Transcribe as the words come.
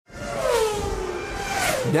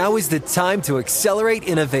Now is the time to accelerate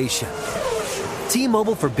innovation.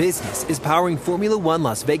 T-Mobile for Business is powering Formula One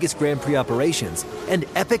Las Vegas Grand Prix operations and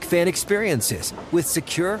epic fan experiences with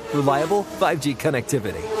secure, reliable 5G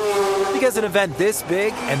connectivity. Because an event this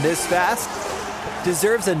big and this fast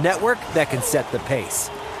deserves a network that can set the pace.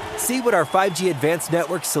 See what our 5G advanced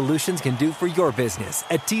network solutions can do for your business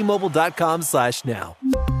at T-Mobile.com/now.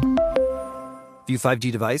 View 5G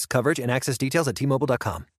device coverage and access details at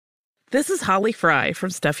T-Mobile.com. This is Holly Fry from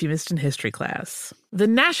Stuff You Missed in History class. The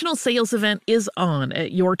national sales event is on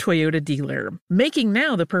at your Toyota dealer, making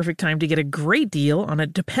now the perfect time to get a great deal on a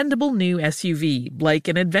dependable new SUV, like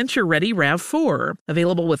an adventure-ready RAV4.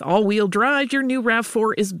 Available with all-wheel drive, your new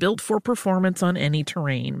RAV4 is built for performance on any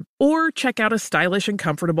terrain. Or check out a stylish and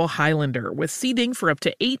comfortable Highlander with seating for up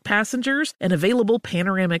to 8 passengers and available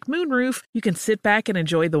panoramic moonroof. You can sit back and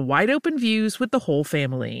enjoy the wide-open views with the whole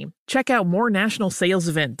family. Check out more national sales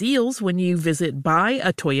event deals when you visit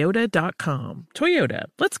buyatoyota.com. Toyota,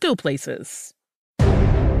 let's go places.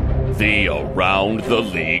 The Around the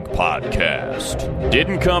League podcast.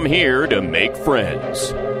 Didn't come here to make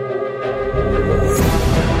friends.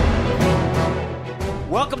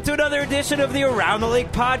 Welcome to another edition of the Around the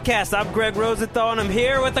League podcast. I'm Greg Rosenthal, and I'm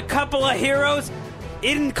here with a couple of heroes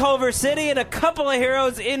in Culver City and a couple of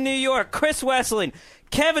heroes in New York. Chris Wessling,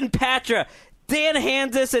 Kevin Patra, Dan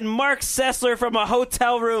Hansis, and Mark Sessler from a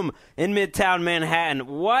hotel room in Midtown Manhattan.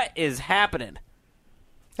 What is happening?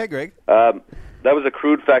 Hey, Greg. That was a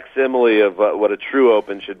crude facsimile of what a true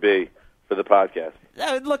open should be for the podcast.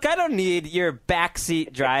 Look, I don't need your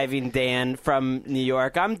backseat driving, Dan, from New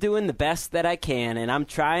York. I'm doing the best that I can, and I'm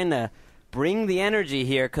trying to bring the energy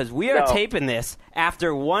here because we are taping this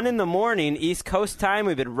after 1 a.m. East Coast time.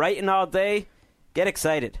 We've been writing all day. Get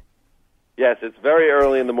excited. Yes, it's very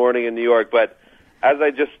early in the morning in New York, but as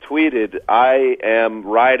I just tweeted, I am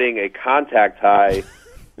riding a contact high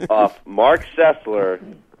off Mark Sessler,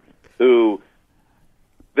 who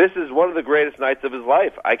this is one of the greatest nights of his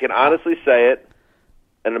life. I can honestly say it.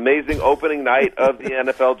 An amazing opening night of the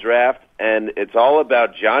NFL draft, and it's all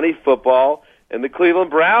about Johnny Football and the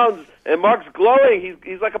Cleveland Browns, and Mark's glowing.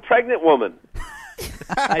 He's like a pregnant woman.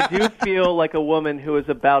 I do feel like a woman who is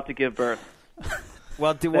about to give birth.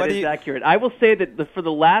 Well, that is accurate. I will say that for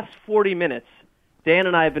the last 40 minutes, Dan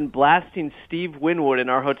and I have been blasting Steve Winwood in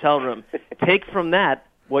our hotel room. Take from that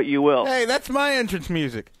what you will. Hey, that's my entrance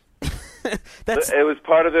music. It was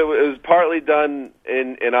part of it. It was partly done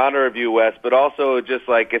in honor of you, Wes, but also just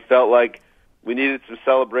like it felt like we needed some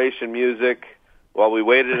celebration music while we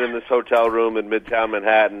waited in this hotel room in Midtown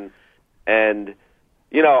Manhattan. And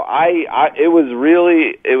you know,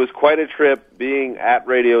 it was quite a trip being at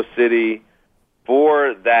Radio City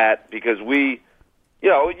for that, because you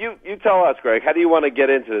tell us, Greg, how do you want to get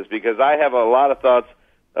into this? Because I have a lot of thoughts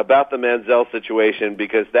about the Manziel situation,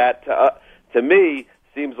 because that to me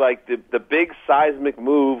seems like the big seismic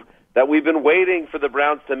move that we've been waiting for the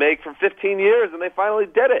Browns to make for 15 years, and they finally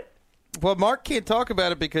did it. Well, Mark can't talk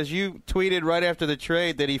about it because you tweeted right after the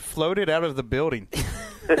trade that he floated out of the building.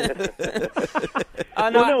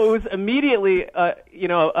 No, it was immediately, a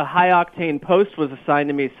high-octane post was assigned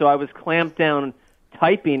to me, so I was clamped down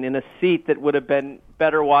typing in a seat that would have been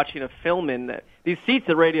better watching a film in. These seats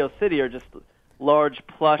at Radio City are just large,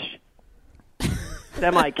 plush,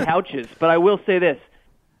 semi-couches. But I will say this.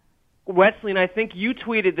 Wesley, I think you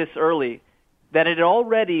tweeted this early, that it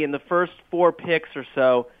already in the first 4 picks or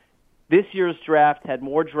so, this year's draft had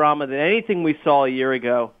more drama than anything we saw a year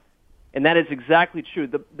ago. And that is exactly true.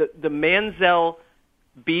 The Manziel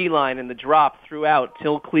beeline and the drop throughout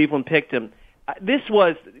till Cleveland picked him.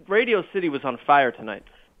 Radio City was on fire tonight.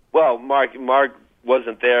 Well, Mark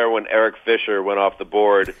wasn't there when Eric Fisher went off the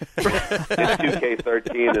board in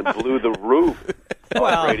 2K13 and blew the roof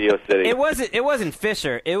off Radio City. It wasn't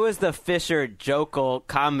Fisher. It was the Fisher-Jokel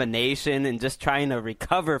combination and just trying to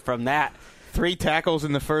recover from that. 3 tackles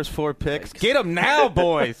in the first 4 picks. Get them now,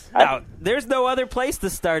 boys. Now, there's no other place to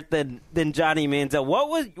start than Johnny Manziel. What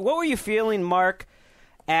were you feeling, Mark,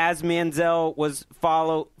 as Manziel was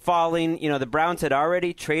falling? You know, the Browns had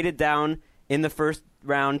already traded down in the first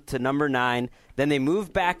round to number 9. Then they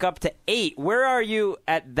moved back up to 8. Where are you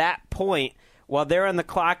at that point while they're on the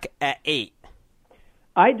clock at 8?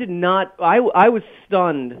 I did not. I was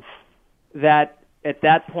stunned that at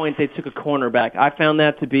that point they took a cornerback. I found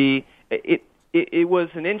that to be it was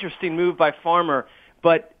an interesting move by Farmer,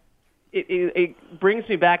 but it brings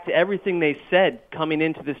me back to everything they said coming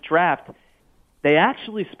into this draft. They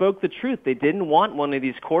actually spoke the truth. They didn't want one of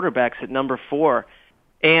these quarterbacks at number 4.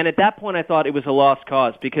 And at that point, I thought it was a lost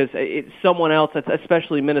cause because someone else,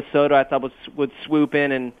 especially Minnesota, I thought would swoop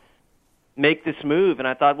in and make this move. And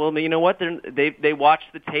I thought, well, you know what? They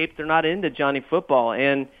watched the tape. They're not into Johnny football.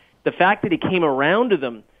 And the fact that he came around to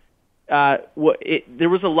them, there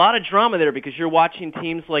was a lot of drama there because you're watching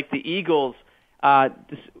teams like the Eagles.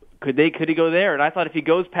 Could he go there? And I thought if he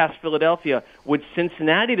goes past Philadelphia, would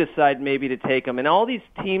Cincinnati decide maybe to take him? And all these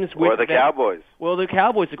teams with or the Cowboys. Well, the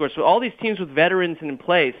Cowboys, of course. So all these teams with veterans in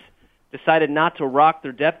place decided not to rock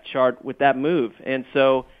their depth chart with that move, and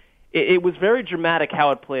so it was very dramatic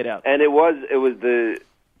how it played out. And it was the,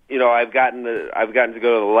 I've gotten to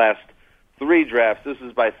go to the last 3 drafts. This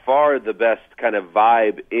is by far the best kind of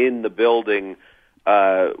vibe in the building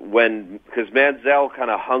because Manziel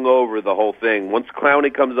kind of hung over the whole thing. Once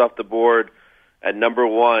Clowney comes off the board at number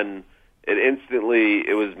 1,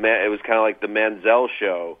 it was kind of like the Manziel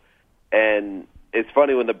show. And it's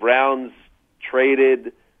funny when the Browns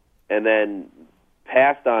traded and then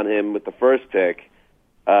passed on him with the first pick.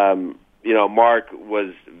 Mark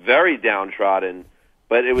was very downtrodden,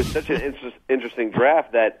 but it was such an interesting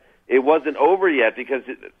draft that it wasn't over yet because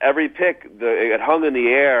every pick it hung in the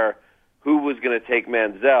air who was going to take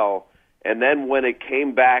Manziel, and then when it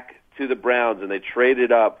came back to the Browns and they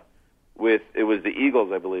traded up it was the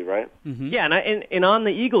Eagles, I believe, right? Mm-hmm. Yeah, and on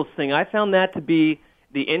the Eagles thing, I found that to be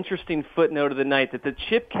the interesting footnote of the night, that the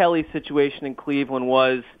Chip Kelly situation in Cleveland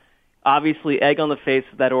was obviously egg on the face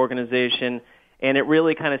of that organization, and it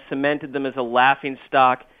really kind of cemented them as a laughing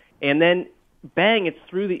stock. And then, bang, it's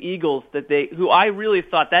through the Eagles who I really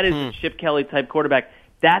thought that is a Chip Kelly-type quarterback.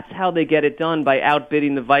 That's how they get it done, by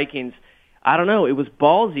outbidding the Vikings. I don't know. It was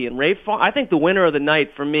ballsy. And I think the winner of the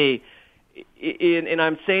night for me, and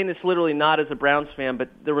I'm saying this literally not as a Browns fan, but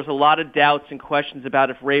there was a lot of doubts and questions about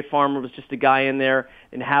if Ray Farmer was just a guy in there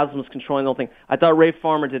and Haslam was controlling the whole thing. I thought Ray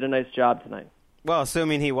Farmer did a nice job tonight. Well,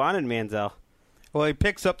 assuming he wanted Manziel. Well, he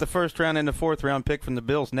picks up the first round and the 4th round pick from the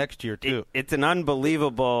Bills next year, too. It's an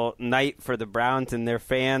unbelievable night for the Browns and their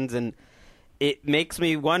fans, and it makes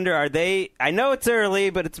me wonder, I know it's early,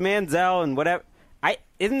 but it's Manziel and whatever.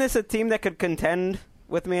 Isn't this a team that could contend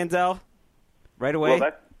with Manziel right away?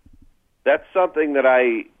 Well, that's something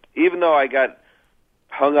that even though I got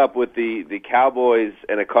hung up with the Cowboys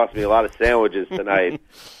and it cost me a lot of sandwiches tonight,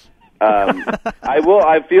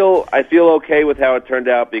 I feel okay with how it turned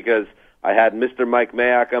out because I had Mr. Mike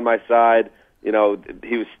Mayock on my side. He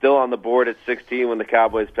was still on the board at 16 when the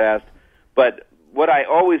Cowboys passed. But what I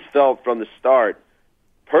always felt from the start,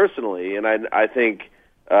 personally, and I think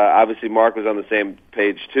obviously Mark was on the same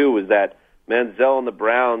page too, was that Manziel and the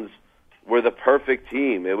Browns were the perfect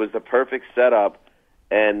team. It was the perfect setup.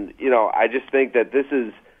 And, I just think that this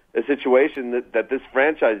is a situation that this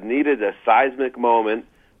franchise needed a seismic moment,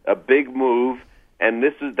 a big move, and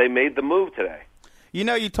they made the move today.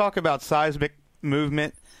 You talk about seismic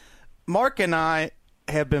movement. Mark and I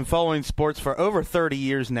have been following sports for over 30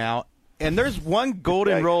 years now, and there's one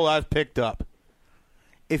golden rule I've picked up.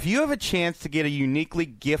 If you have a chance to get a uniquely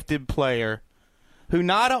gifted player who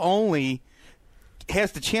not only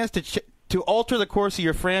has the chance to alter the course of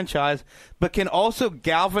your franchise, but can also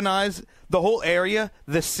galvanize the whole area,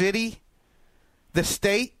 the city, the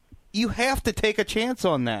state, you have to take a chance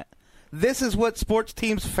on that. This is what sports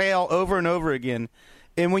teams fail over and over again.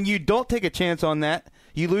 And when you don't take a chance on that,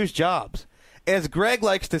 you lose jobs. As Greg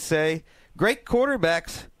likes to say, great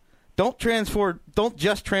quarterbacks don't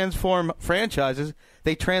just transform franchises,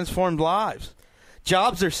 they transform lives.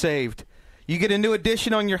 Jobs are saved. You get a new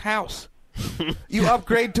addition on your house. You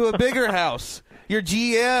upgrade to a bigger house. Your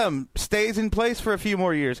GM stays in place for a few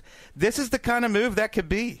more years. This is the kind of move that could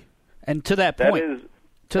be. And to that point,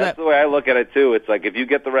 that's the way I look at it too. It's like if you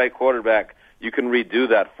get the right quarterback, you can redo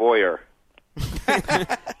that foyer.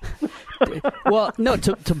 Well, no,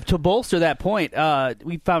 to bolster that point,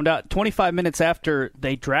 we found out 25 minutes after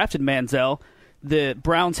they drafted Manziel, the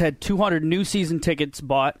Browns had 200 new season tickets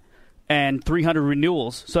bought and 300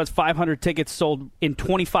 renewals. So that's 500 tickets sold in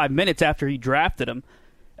 25 minutes after he drafted him.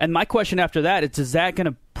 And my question after that is that going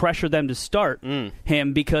to pressure them to start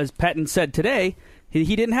him? Because Patton said today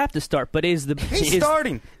he didn't have to start, but he's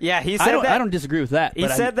starting. Yeah, he said I don't disagree with that. He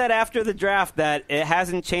said that after the draft that it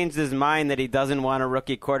hasn't changed his mind that he doesn't want a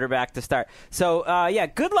rookie quarterback to start. So,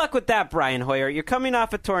 good luck with that, Brian Hoyer. You're coming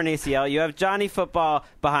off a torn ACL. You have Johnny Football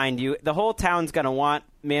behind you. The whole town's going to want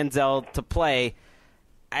Manziel to play.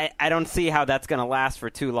 I don't see how that's going to last for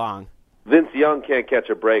too long. Vince Young can't catch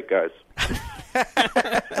a break, guys.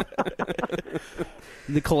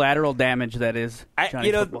 The collateral damage that is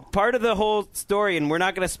Johnny Football. Part of the whole story, and we're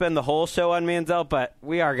not going to spend the whole show on Manziel, but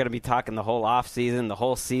we are going to be talking the whole offseason, the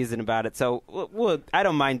whole season about it. So I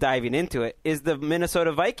don't mind diving into it, is the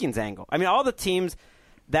Minnesota Vikings angle. I mean, all the teams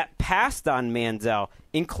that passed on Manziel,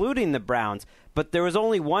 including the Browns, but there was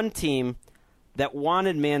only one team that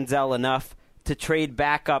wanted Manziel enough to trade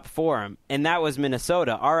back up for him, and that was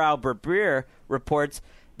Minnesota. Our Albert Breer reports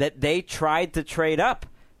that they tried to trade up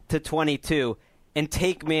to 22 and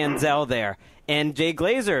take Manziel there. And Jay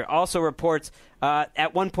Glazer also reports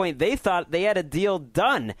at one point they thought they had a deal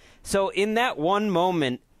done. So in that one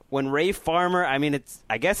moment when Ray Farmer,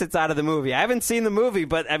 I guess it's out of the movie. I haven't seen the movie,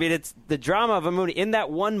 but it's the drama of a movie. In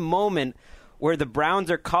that one moment where the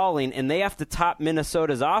Browns are calling and they have to top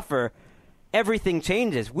Minnesota's offer, everything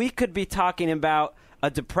changes. We could be talking about a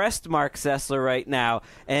depressed Mark Sessler right now,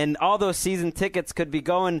 and all those season tickets could be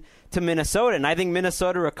going to Minnesota. And I think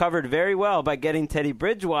Minnesota recovered very well by getting Teddy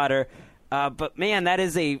Bridgewater. But, man, that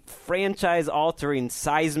is a franchise-altering,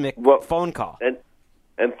 seismic phone call.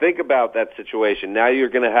 And think about that situation. Now you're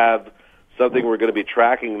going to have something we're going to be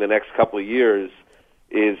tracking the next couple of years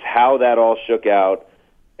is how that all shook out.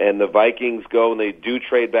 And the Vikings go and they do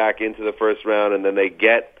trade back into the first round, and then they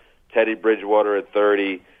get Teddy Bridgewater at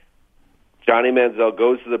 30. Johnny Manziel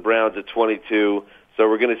goes to the Browns at 22. So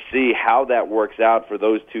we're going to see how that works out for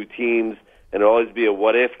those two teams, and it'll always be a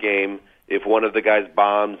what-if game if one of the guys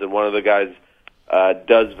bombs and one of the guys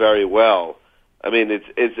does very well.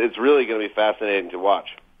 It's really going to be fascinating to watch.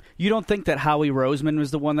 You don't think that Howie Roseman was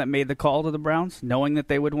the one that made the call to the Browns, knowing that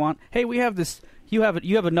they would want, hey, we have this, you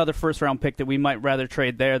have another first-round pick that we might rather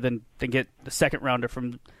trade there than get the second-rounder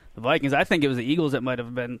from the Vikings? I think it was the Eagles that might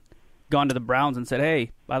have gone to the Browns and said,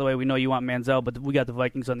 hey, by the way, we know you want Manziel, but we got the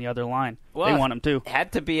Vikings on the other line. Well, they want him too. It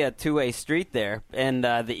had to be a two-way street there. And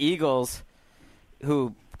the Eagles,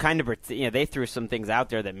 who kind of, they threw some things out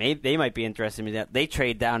there that they might be interested in. They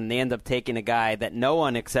trade down and they end up taking a guy that no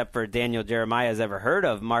one except for Daniel Jeremiah has ever heard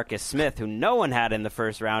of, Marcus Smith, who no one had in the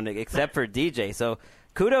first round except for DJ. So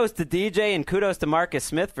kudos to DJ and kudos to Marcus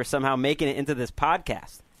Smith for somehow making it into this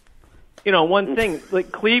podcast. One thing,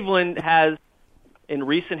 like Cleveland has, in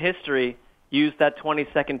recent history, used that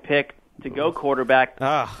 22nd pick to go quarterback.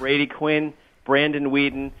 Brady Quinn, Brandon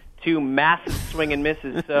Whedon, two massive swing and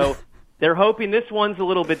misses. So they're hoping this one's a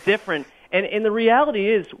little bit different. And the reality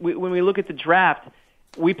is, when we look at the draft,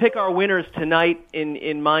 we pick our winners tonight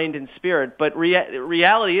in mind and spirit. But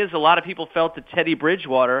reality is, a lot of people felt that Teddy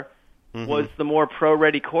Bridgewater was the more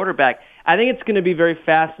pro-ready quarterback. I think it's going to be very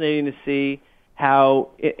fascinating to see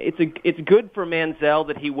how it's good for Manziel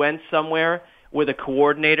that he went somewhere with a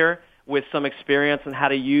coordinator with some experience on how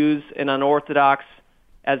to use an unorthodox,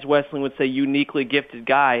 as Wesleyan would say, uniquely gifted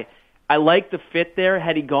guy. I like the fit there.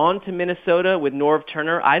 Had he gone to Minnesota with Norv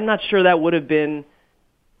Turner, I'm not sure that would have been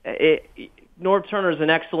Norv Turner is an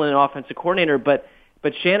excellent offensive coordinator, but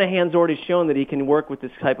Shanahan's already shown that he can work with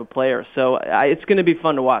this type of player. So it's going to be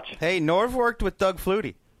fun to watch. Hey, Norv worked with Doug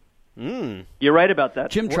Flutie. You're right about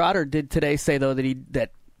that. Jim Trotter did today say, though,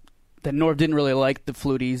 that Norv didn't really like the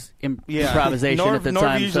Flutie's improvisation at the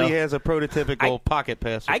time. Norv usually has a prototypical pocket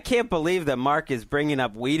passer. I can't believe that Mark is bringing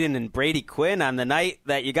up Whedon and Brady Quinn on the night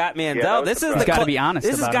that you got Manziel. Yeah, this is got to be honest.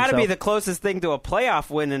 This has got to be the closest thing to a playoff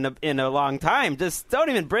win in a long time. Just don't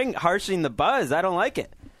even bring harshing the buzz. I don't like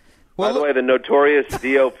it. By the way, the notorious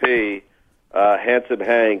DOP, Handsome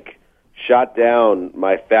Hank, shot down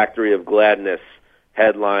my Factory of Gladness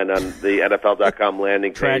headline on the NFL.com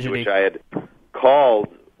landing page, which I had called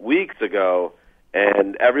weeks ago,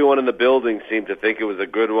 and everyone in the building seemed to think it was a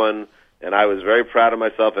good one, and I was very proud of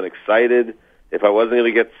myself and excited. If I wasn't going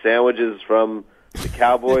to get sandwiches from the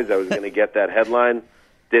Cowboys, I was going to get that headline.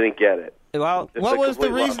 Didn't get it. Well, what was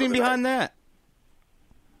the reasoning behind that?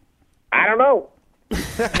 I don't know.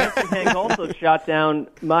 Hank also shot down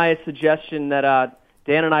my suggestion that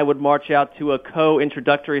Dan and I would march out to a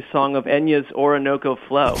co-introductory song of Enya's Orinoco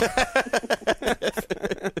Flow.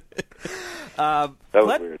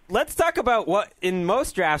 Let's talk about what in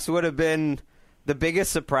most drafts would have been the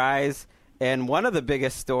biggest surprise and one of the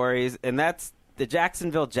biggest stories, and that's the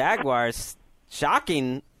Jacksonville Jaguars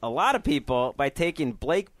shocking a lot of people by taking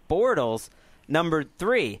Blake Bortles, number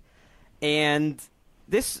 3. And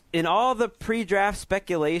this, in all the pre-draft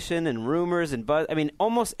speculation and rumors and buzz,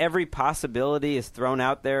 almost every possibility is thrown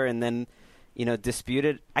out there and then,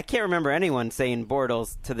 disputed. I can't remember anyone saying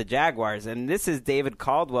Bortles to the Jaguars, and this is David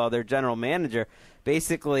Caldwell, their general manager,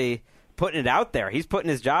 basically putting it out there. He's putting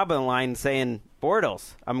his job on the line, saying,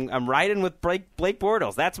 Bortles, I'm riding with Blake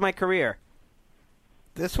Bortles. That's my career.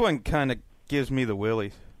 This one kind of gives me the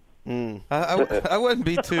willies. I wouldn't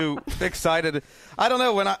be too excited. I don't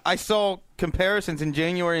know. When I saw comparisons in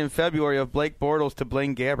January and February of Blake Bortles to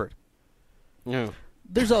Blaine Gabbert. No.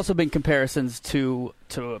 There's also been comparisons to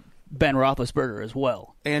Ben Roethlisberger as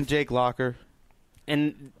well. And Jake Locker.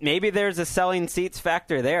 And maybe there's a selling seats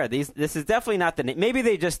factor there. This is definitely not the name. Maybe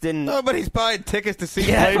they just didn't. Nobody's buying tickets to see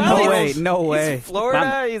Yeah, play. no way. He's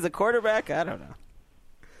Florida. He's a quarterback. I don't know.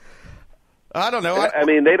 I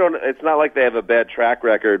mean, they don't. It's not like they have a bad track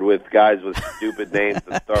record with guys with stupid names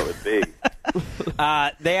that start with B.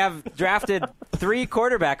 They have drafted 3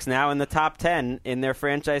 quarterbacks now in the top 10 in their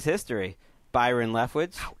franchise history: Byron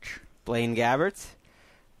Leftwich, Blaine Gabbert,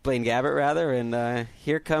 and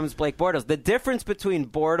here comes Blake Bortles. The difference between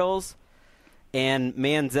Bortles and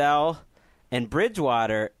Manziel and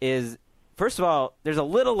Bridgewater is, first of all, there's a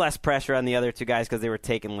little less pressure on the other 2 guys because they were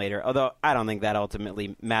taken later, although I don't think that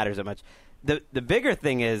ultimately matters that much. The bigger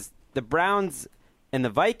thing is the Browns and the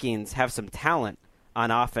Vikings have some talent on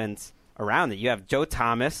offense around it. You have Joe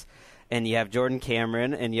Thomas, and you have Jordan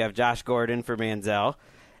Cameron, and you have Josh Gordon for Manziel.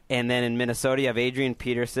 And then in Minnesota, you have Adrian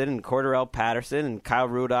Peterson and Cordarrelle Patterson and Kyle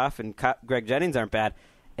Rudolph and Greg Jennings aren't bad.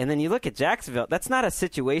 And then you look at Jacksonville. That's not a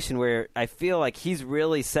situation where I feel like he's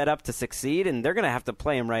really set up to succeed, and they're going to have to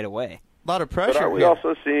play him right away. A lot of pressure. But are we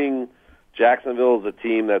also seeing Jacksonville as a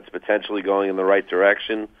team that's potentially going in the right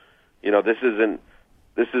direction? You know, this isn't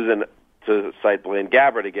to cite Blaine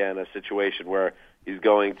Gabbert again, a situation where he's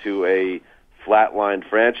going to a flatline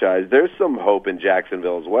franchise. There's some hope in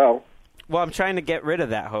Jacksonville as well. Well, I'm trying to get rid of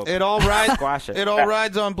that hope. It all rides. Squash it. It all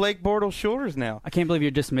rides on Blake Bortles' shoulders now. I can't believe you're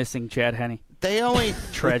dismissing Chad Henne. They only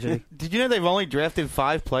tragedy. Did you know they've only drafted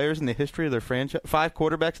 5 players in the history of their franchise? 5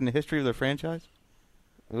 quarterbacks in the history of their franchise.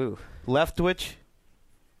 Ooh. Leftwich,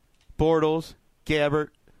 Bortles, Gabbert,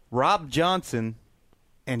 Rob Johnson,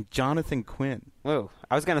 and Jonathan Quinn. Ooh.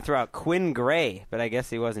 I was going to throw out Quinn Gray, but I guess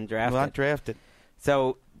he wasn't drafted. Not drafted.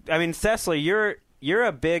 So, I mean, Sessler, you're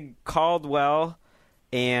a big Caldwell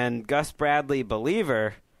and Gus Bradley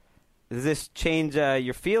believer. Does this change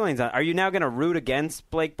your feelings on? Are you now going to root against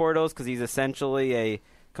Blake Bortles because he's essentially a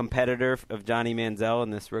competitor of Johnny Manziel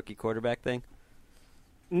in this rookie quarterback thing?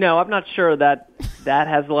 No, I'm not sure that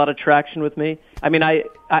has a lot of traction with me. I mean,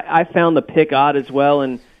 I found the pick odd as well,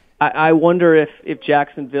 and I wonder if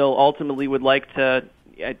Jacksonville ultimately would like to,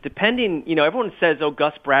 depending, everyone says,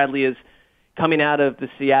 Gus Bradley is coming out of the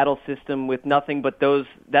Seattle system with nothing but the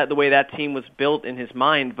way that team was built in his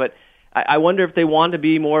mind. But I wonder if they want to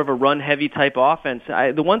be more of a run-heavy type offense.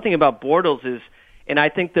 The one thing about Bortles is, and I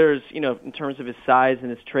think there's, in terms of his size and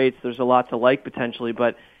his traits, there's a lot to like potentially,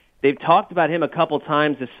 but they've talked about him a couple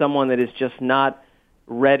times as someone that is just not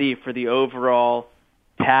ready for the overall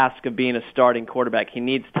task of being a starting quarterback. He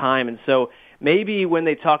needs time. And so maybe when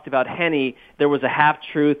they talked about Henne, there was a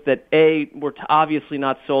half-truth that, we're obviously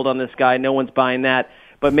not sold on this guy. No one's buying that.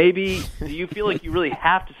 But maybe do you feel like you really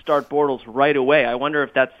have to start Bortles right away? I wonder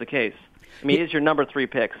if that's the case. I mean, he's your number 3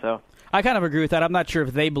 pick. So I kind of agree with that. I'm not sure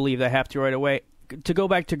if they believe they have to right away. To go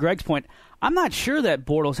back to Greg's point, I'm not sure that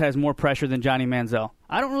Bortles has more pressure than Johnny Manziel.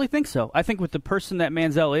 I don't really think so. I think with the person that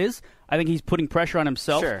Manziel is, I think he's putting pressure on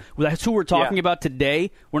himself. Sure. That's who we're talking about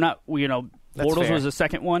today. We're not, Bortles fair. was the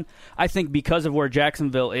second one. I think because of where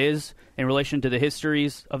Jacksonville is in relation to the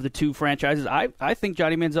histories of the 2 franchises, I think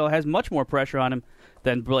Johnny Manziel has much more pressure on him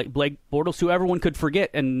than Blake Bortles, who everyone could forget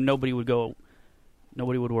and nobody would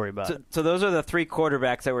worry about it. So those are the 3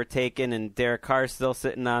 quarterbacks that were taken, and Derek Carr's still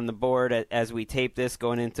sitting on the board as we tape this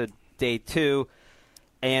going into day 2.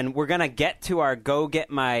 And we're going to get to our go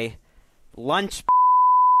get my lunch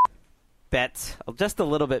bets just a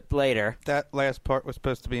little bit later. That last part was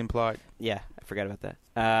supposed to be implied. Yeah, I forgot about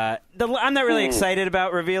that. I'm not really excited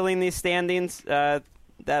about revealing these standings.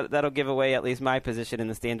 That'll give away at least my position in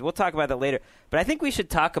the stands. We'll talk about that later. But I think we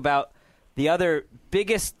should talk about the other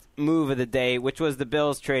biggest move of the day, which was the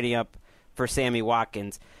Bills trading up for Sammy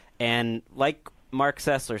Watkins. And like Mark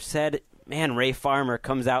Sessler said, man, Ray Farmer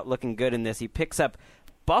comes out looking good in this. He picks up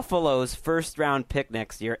Buffalo's first-round pick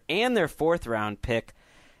next year and their fourth-round pick.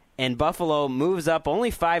 And Buffalo moves up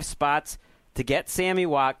only 5 spots to get Sammy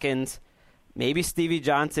Watkins. Maybe Stevie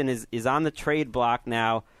Johnson is on the trade block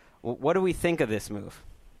now. What do we think of this move?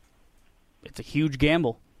 It's a huge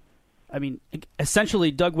gamble. I mean,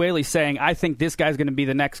 essentially, Doug Whaley's saying, I think this guy's going to be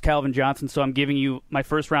the next Calvin Johnson, so I'm giving you my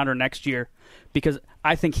first rounder next year because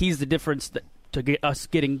I think he's the difference to get us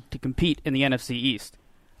getting to compete in the NFC East.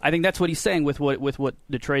 I think that's what he's saying with what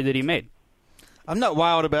the trade that he made. I'm not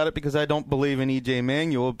wild about it because I don't believe in E.J.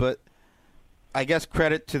 Manuel, but I guess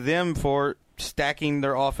credit to them for stacking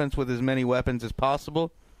their offense with as many weapons as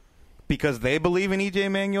possible because they believe in E.J.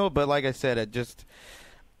 Manuel. But like I said,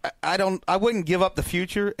 I wouldn't give up the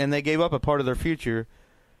future, and they gave up a part of their future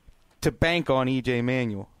to bank on E.J.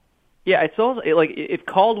 Manuel. Yeah, it's also like if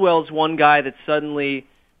Caldwell's one guy that suddenly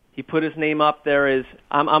he put his name up there as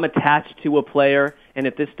I'm attached to a player, and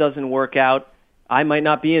if this doesn't work out, I might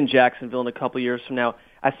not be in Jacksonville in a couple years from now.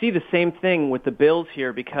 I see the same thing with the Bills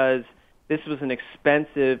here because this was an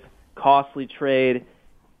expensive, costly trade,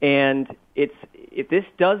 and if this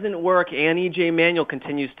doesn't work and E.J. Manuel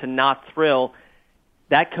continues to not thrill,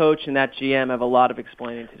 that coach and that GM have a lot of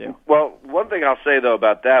explaining to do. Well, one thing I'll say, though,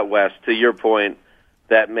 about that, Wes, to your point,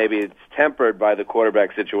 that maybe it's tempered by the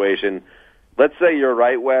quarterback situation. Let's say you're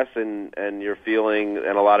right, Wes, and you're feeling,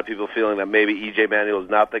 and a lot of people feeling that maybe E.J. Manuel is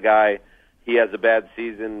not the guy. He has a bad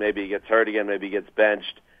season. Maybe he gets hurt again. Maybe he gets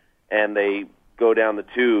benched, and they go down the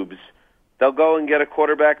tubes. They'll go and get a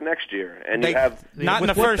quarterback next year, and you have not in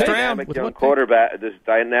the first round. This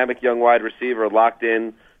dynamic young wide receiver locked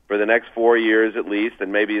in for the next 4 years at least,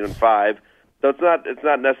 and maybe even 5. So it's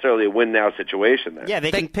not necessarily a win now situation there. Yeah,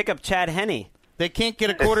 they can pick up Chad Henne. They can't get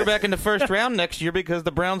a quarterback in the first round next year because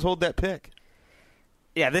the Browns hold that pick.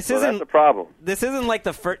 Yeah, this isn't that's the problem. This isn't like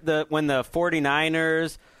when the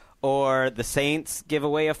 49ers or the Saints give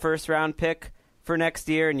away a first round pick for next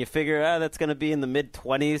year, and you figure that's going to be in the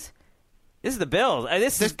mid-20s. This is the Bills.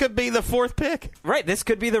 This could be the 4th pick. Right. This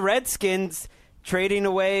could be the Redskins trading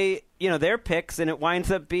away, their picks, and it winds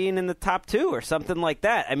up being in the top 2 or something like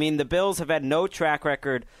that. I mean, the Bills have had no track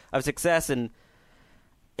record of success, and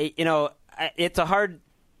it's a hard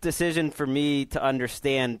decision for me to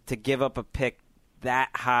understand to give up a pick that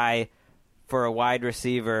high for a wide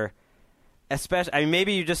receiver. Especially,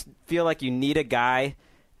 maybe you just feel like you need a guy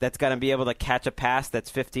that's going to be able to catch a pass that's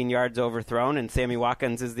 15 yards overthrown, and Sammy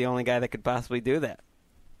Watkins is the only guy that could possibly do that.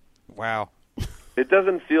 Wow. It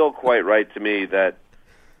doesn't feel quite right to me that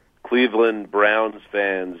Cleveland Browns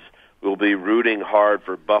fans will be rooting hard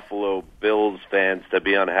for Buffalo Bills fans to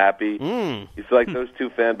be unhappy. You feel like those two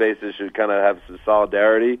fan bases should kind of have some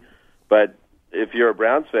solidarity. But if you're a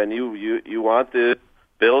Browns fan, you want the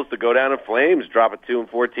Bills to go down in flames, drop a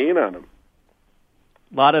 2-14 on them.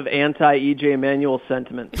 A lot of anti-E.J. Manuel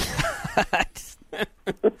sentiment. The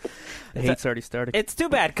hate's already started. It's too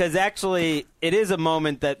bad because actually it is a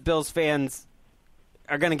moment that Bills fans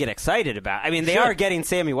are going to get excited about. I mean, they are getting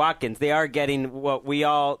Sammy Watkins. They are getting what we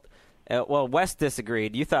all Wes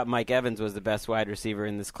disagreed. You thought Mike Evans was the best wide receiver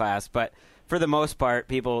in this class, but for the most part,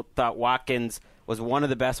 people thought Watkins was one of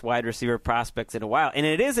the best wide receiver prospects in a while. And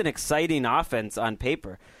it is an exciting offense on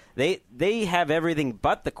paper. They have everything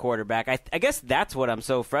but the quarterback. I guess that's what I'm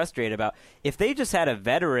so frustrated about. If they just had a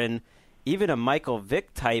veteran, even a Michael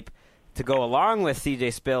Vick type, to go along with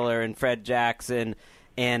C.J. Spiller and Fred Jackson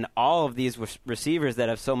and all of these receivers that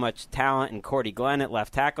have so much talent, and Cordy Glenn at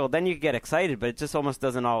left tackle, then you get excited, but it just almost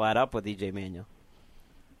doesn't all add up with E.J. Manuel.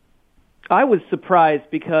 I was surprised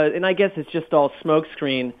because, and I guess it's just all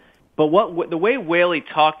smokescreen, but the way Whaley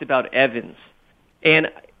talked about Evans, and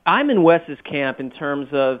I'm in Wes's camp in terms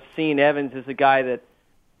of seeing Evans as a guy that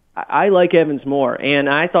I like Evans more, and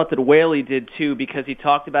I thought that Whaley did too because he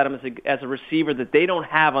talked about him as a receiver that they don't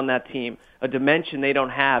have on that team, a dimension they don't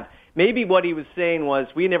have. Maybe what he was saying was,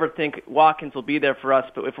 we never think Watkins will be there for us,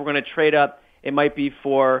 but if we're going to trade up, it might be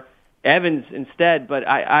for Evans instead. But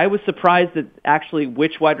I was surprised at actually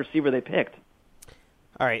which wide receiver they picked.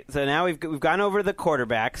 All right, so now we've gone over the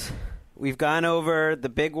quarterbacks. We've gone over the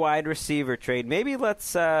big wide receiver trade. Maybe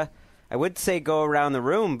let's, I would say go around the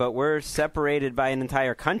room, but we're separated by an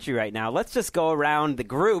entire country right now. Let's just go around the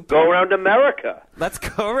group. Go around America. Let's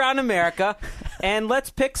go around America, and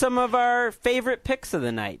let's pick some of our favorite picks of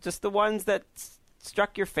the night, just the ones that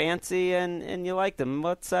struck your fancy and you liked them.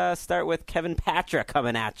 Let's start with Kevin Patra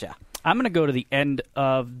coming at you. I'm going to go to the end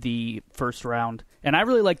of the first round, and I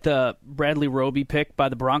really like the Bradley Roby pick by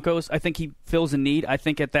the Broncos. I think he fills a need. I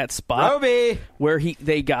think at that spot where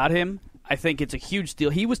they got him, I think it's a huge deal.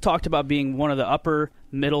 He was talked about being one of the upper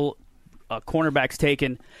middle cornerbacks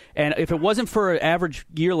taken, and if it wasn't for an average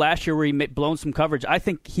year last year where he blown some coverage, I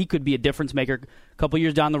think he could be a difference maker a couple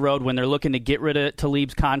years down the road when they're looking to get rid of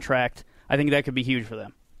Talib's contract. I think that could be huge for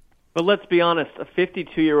them. But let's be honest, a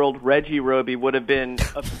 52-year-old Reggie Roby would have been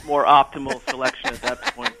a more optimal selection at that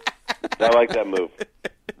point. I like that move.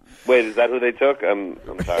 Wait, is that who they took? I'm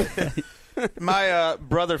sorry. My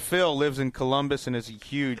brother Phil lives in Columbus and is a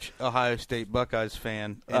huge Ohio State Buckeyes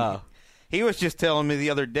fan. And he was just telling me the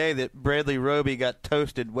other day that Bradley Roby got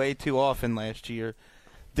toasted way too often last year.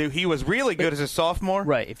 Dude, he was really good as a sophomore.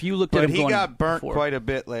 Right. If you looked at him, he got burnt quite a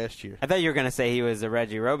bit last year. I thought you were going to say he was a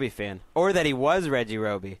Reggie Roby fan, or that he was Reggie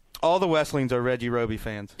Roby. All the Wesleyans are Reggie Roby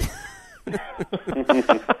fans.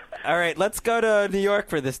 All right, let's go to New York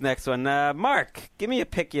for this next one. Mark, give me a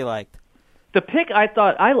pick you liked. The pick I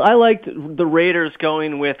thought I liked the Raiders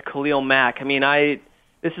going with Khalil Mack. I mean,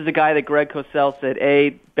 this is a guy that Greg Cosell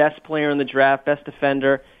said, best player in the draft, best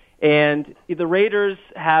defender. And the Raiders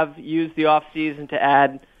have used the offseason to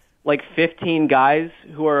add like 15 guys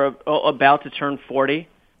who are about to turn 40.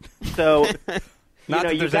 So, not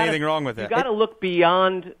that there's anything wrong with that. You got to look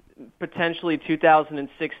beyond potentially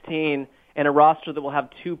 2016 and a roster that will have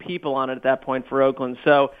 2 people on it at that point for Oakland.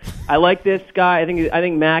 So, I like this guy. I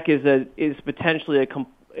think Mack is potentially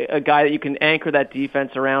a guy that you can anchor that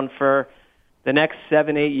defense around for the next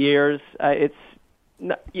 7-8 years. It's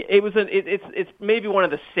maybe one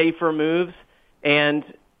of the safer moves, and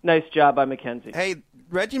nice job by McKenzie. Hey,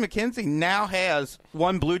 Reggie McKenzie now has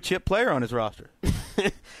one blue chip player on his roster.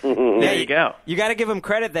 There you go. You got to give him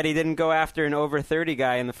credit that he didn't go after an over 30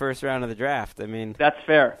 guy in the first round of the draft. I mean, that's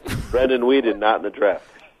fair. Brendan Weeden, not in the draft.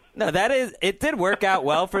 No, it did work out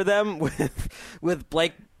well for them with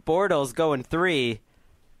Blake Bortles going 3.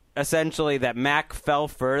 Essentially, that Mack fell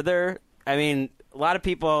further. I mean, a lot of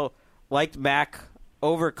people liked Mack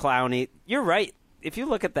over Clowney. You're right. If you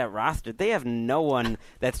look at that roster, they have no one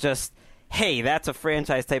that's just, hey, that's a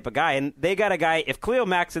franchise type of guy. And they got a guy, if Khalil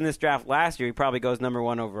Mack's in this draft last year, he probably goes number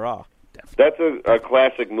 1 overall. That's a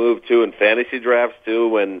classic move, too, in fantasy drafts, too,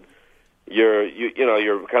 when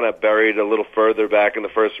you're kind of buried a little further back in the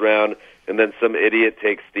first round, and then some idiot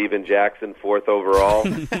takes Steven Jackson 4th overall,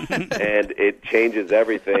 and it changes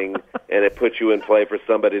everything, and it puts you in play for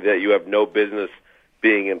somebody that you have no business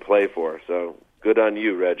being in play for. So good on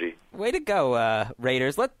you, Reggie. Way to go,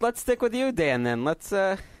 Raiders. Let's stick with you, Dan. Then let's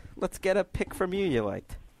get a pick from you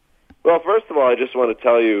liked. Well, first of all, I just want to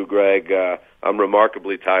tell you, Greg, I'm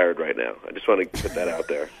remarkably tired right now. I just want to put that out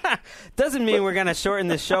there. Doesn't mean we're going to shorten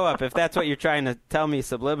this show up if that's what you're trying to tell me,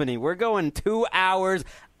 Sublimity. We're going 2 hours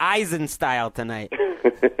Eisen style tonight.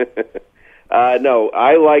 No,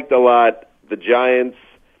 I liked a lot the Giants.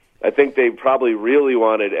 I think they probably really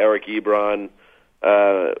wanted Eric Ebron,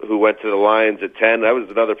 who went to the Lions at 10. That was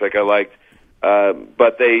another pick I liked.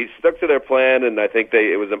 But they stuck to their plan, and I think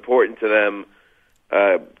it was important to them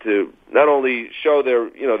to not only show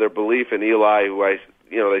their belief in Eli, who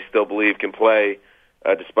they still believe can play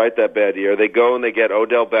despite that bad year. They go and they get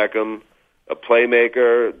Odell Beckham, a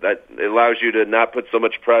playmaker that allows you to not put so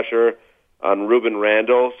much pressure on Ruben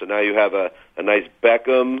Randle. So now you have a nice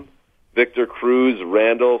Beckham, Victor Cruz,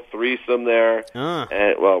 Randle threesome there.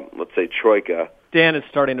 And, well, let's say troika. Dan is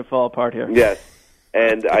starting to fall apart here. Yes,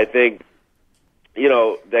 and I think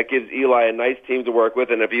that gives Eli a nice team to work with.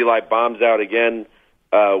 And if Eli bombs out again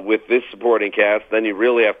with this supporting cast, then you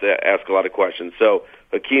really have to ask a lot of questions. So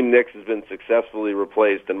Hakeem Nicks has been successfully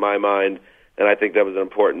replaced in my mind, and I think that was an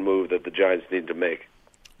important move that the Giants need to make.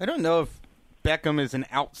 I don't know if Beckham is an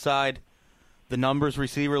outside the numbers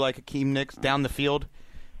receiver like Hakeem Nicks down the field.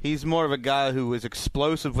 He's more of a guy who is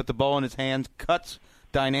explosive with the ball in his hands, cuts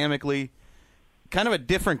dynamically, kind of a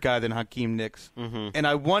different guy than Hakeem Nicks. Mm-hmm. And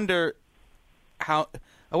I wonder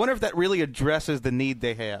if that really addresses the need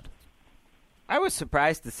they had. I was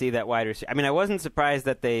surprised to see that wide receiver. I mean, I wasn't surprised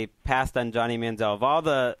that they passed on Johnny Manziel. Of all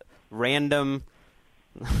the random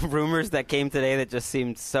rumors that came today that just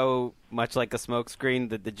seemed so much like a smokescreen,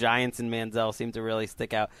 that the Giants and Manziel seemed to really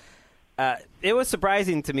stick out. It was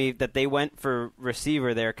surprising to me that they went for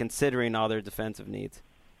receiver there, considering all their defensive needs.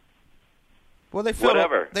 Well, they filled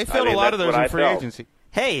a lot of those in free agency.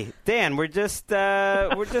 Hey, Dan, we're just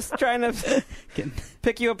trying to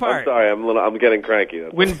pick you apart. I'm sorry, I'm getting cranky.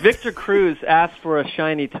 When Victor Cruz asks for a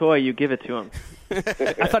shiny toy, you give it to him.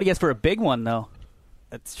 I thought he asked for a big one, though.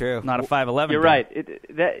 That's true. Not a 5'11". You're right.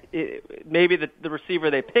 Maybe the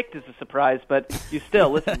receiver they picked is a surprise, but you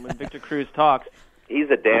still listen when Victor Cruz talks. He's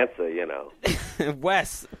a dancer,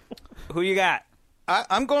 Wes, who you got?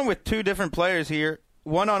 I'm going with 2 different players here.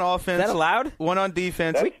 One on offense. Is that allowed? One on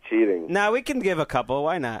defense. That's cheating. No, we can give a couple.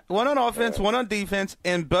 Why not? One on offense, one on defense,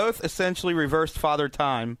 and both essentially reversed father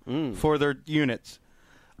time for their units.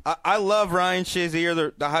 I love Ryan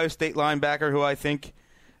Shazier, the Ohio State linebacker, who I think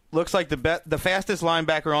looks like the fastest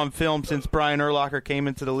linebacker on film since Brian Urlacher came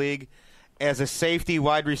into the league as a safety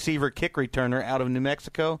wide receiver kick returner out of New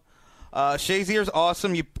Mexico. Shazier's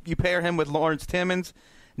awesome. You pair him with Lawrence Timmons.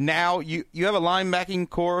 Now you have a linebacking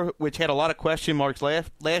core which had a lot of question marks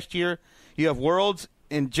last year. You have Worlds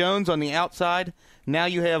and Jones on the outside. Now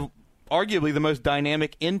you have arguably the most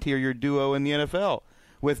dynamic interior duo in the NFL.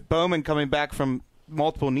 With Bowman coming back from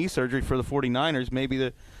multiple knee surgery for the 49ers, maybe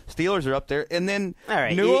the Steelers are up there. And then all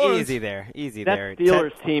right, New Orleans, easy there. That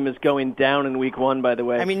Steelers team is going down in week 1, by the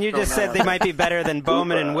way. I mean, you just said they might be better than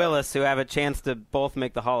Bowman and Willis, who have a chance to both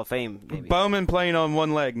make the Hall of Fame. Maybe. Bowman playing on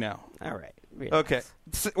one leg now. All right. Relax. Okay.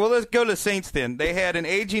 Well, let's go to Saints then. They had an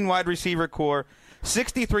aging wide receiver core.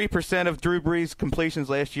 63% of Drew Brees' completions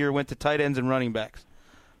last year went to tight ends and running backs.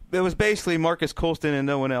 It was basically Marcus Colston and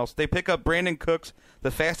no one else. They pick up Brandon Cooks,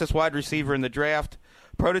 the fastest wide receiver in the draft,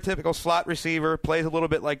 prototypical slot receiver, plays a little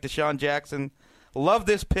bit like Deshaun Jackson. Love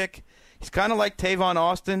this pick. He's kind of like Tavon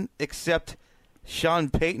Austin, except Sean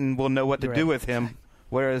Payton will know what to do with him,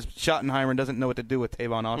 whereas Schottenheimer doesn't know what to do with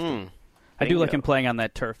Tavon Austin. I do like him playing on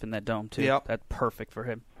that turf in that dome, too. Yep. That's perfect for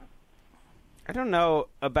him. I don't know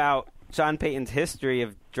about Sean Payton's history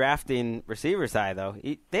of drafting receivers high, though.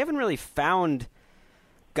 They haven't really found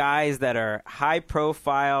guys that are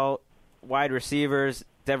high-profile wide receivers.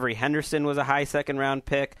 Devery Henderson was a high second-round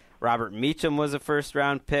pick. Robert Meacham was a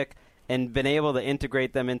first-round pick, and been able to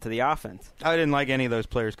integrate them into the offense. I didn't like any of those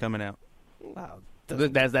players coming out. Wow.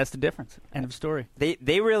 That's the difference. End of story.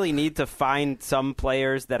 They really need to find some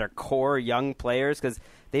players that are core young players because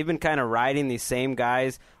they've been kind of riding these same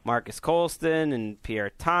guys, Marcus Colston and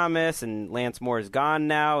Pierre Thomas, and Lance Moore is gone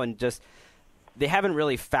now, and just they haven't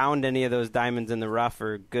really found any of those diamonds in the rough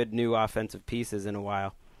or good new offensive pieces in a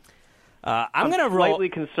while. I'm going to roll. Slightly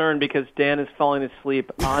concerned because Dan is falling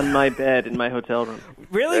asleep on my bed in my hotel room.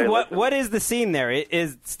 Really? What is the scene there?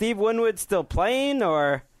 Is Steve Winwood still playing,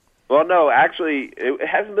 or? Well, no, actually, it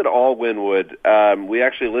hasn't been all Winwood. We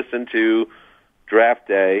actually listened to Draft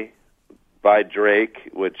Day by Drake,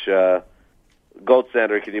 which Gold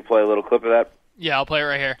Standard, can you play a little clip of that? Yeah, I'll play it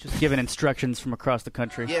right here. Just giving instructions from across the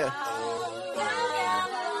country. Yeah.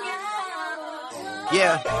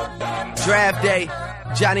 Draft day,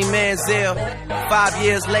 Johnny Manziel. 5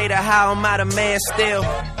 years later, how am I the man still?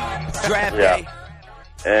 Draft day.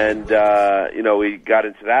 And, we got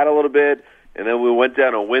into that a little bit, and then we went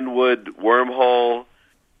down a Winwood wormhole,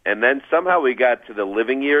 and then somehow we got to the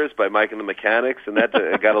Living Years by Mike and the Mechanics, and that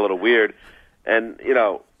got a little weird. And,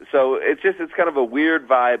 so it's kind of a weird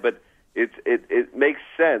vibe, but it makes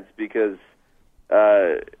sense because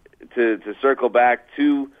to circle back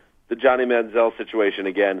to the Johnny Manziel situation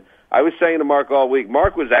again, I was saying to Mark all week,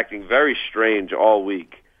 Mark was acting very strange all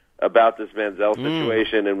week about this Manziel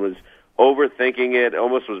situation and was overthinking it,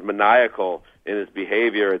 almost was maniacal in his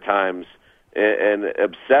behavior at times and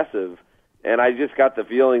obsessive. And I just got the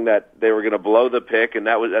feeling that they were going to blow the pick, and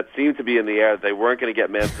that seemed to be in the air, that they weren't going to get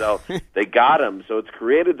Manziel. They got him, so it's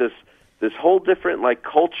created this whole different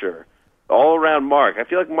culture all around Mark. I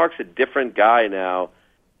feel like Mark's a different guy now,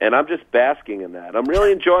 and I'm just basking in that. I'm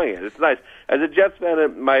really enjoying it. It's nice. As a Jets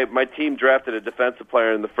fan, my team drafted a defensive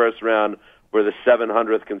player in the first round for the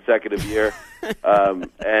 700th consecutive year,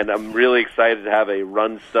 and I'm really excited to have a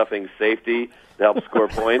run-stuffing safety to help score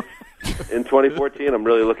points in 2014. I'm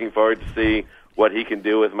really looking forward to see what he can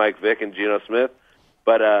do with Mike Vick and Geno Smith.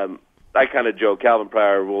 But I kind of joke, Calvin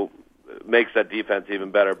Pryor makes that defense even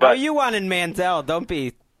better. But you wanted Manziel. Don't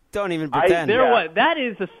even pretend. That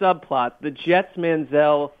is a subplot. The Jets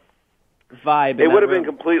Manziel vibe. It would have been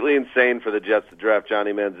completely insane for the Jets to draft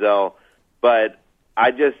Johnny Manziel, but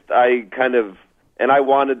I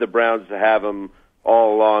wanted the Browns to have him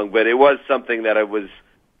all along. But it was something that it was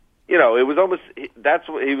almost he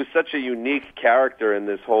was such a unique character in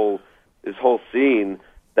this whole scene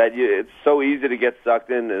that it's so easy to get sucked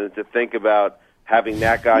in and to think about having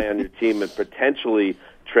that guy on your team and potentially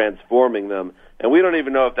transforming them. And we don't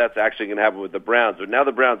even know if that's actually going to happen with the Browns. But now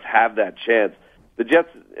the Browns have that chance. The Jets,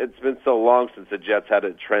 it's been so long since the Jets had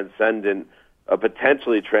a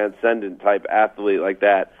potentially transcendent type athlete like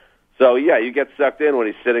that. So, yeah, you get sucked in when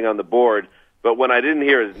he's sitting on the board. But when I didn't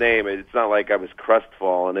hear his name, it's not like I was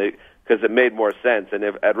crestfallen because it made more sense. And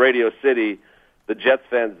at Radio City, the Jets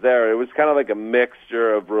fans there, it was kind of like a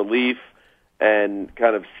mixture of relief and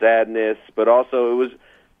kind of sadness, but also it was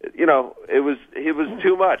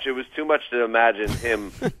too much. It was too much to imagine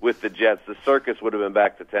him with the Jets. The circus would have been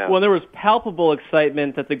back to town. Well, there was palpable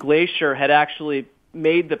excitement that the Glacier had actually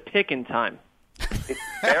made the pick in time.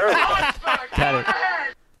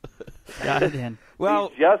 Got it in. Well,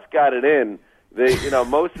 he just got it in. A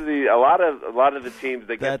lot of the teams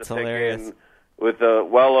that get the pick in with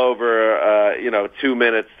well over 2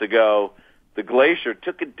 minutes to go, the Glacier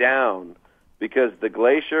took it down. Because the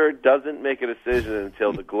Glacier doesn't make a decision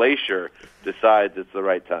until the Glacier decides it's the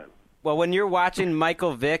right time. Well, when you're watching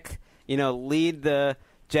Michael Vick, lead the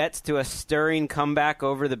Jets to a stirring comeback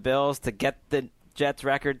over the Bills to get the Jets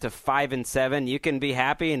record to 5-7, you can be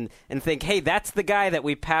happy and think, hey, that's the guy that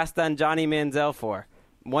we passed on Johnny Manziel for.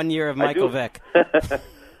 1 year of Michael Vick.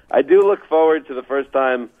 I do look forward to the first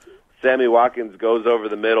time Sammy Watkins goes over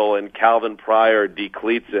the middle and Calvin Pryor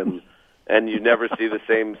decleats him. And you never see the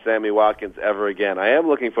same Sammy Watkins ever again. I am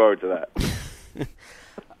looking forward to that.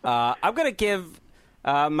 I'm going to give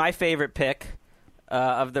my favorite pick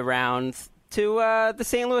of the round to the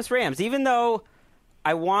St. Louis Rams, even though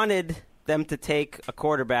I wanted them to take a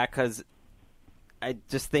quarterback because I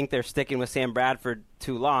just think they're sticking with Sam Bradford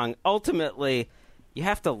too long. Ultimately, you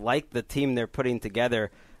have to like the team they're putting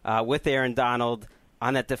together with Aaron Donald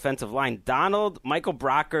on that defensive line. Donald, Michael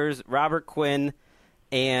Brockers, Robert Quinn,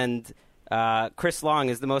 and Chris Long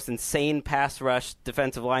is the most insane pass rush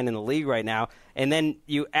defensive line in the league right now. And then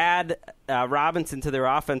you add Robinson to their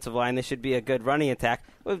offensive line. This should be a good running attack.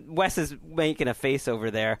 Wes is making a face over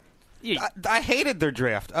there. I hated their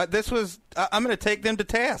draft. I'm going to take them to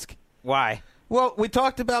task. Why? Well, we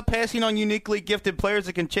talked about passing on uniquely gifted players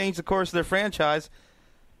that can change the course of their franchise.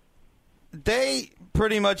 They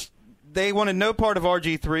wanted no part of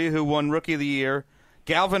RG3, who won Rookie of the Year,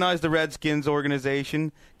 galvanized the Redskins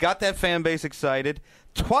organization, got that fan base excited.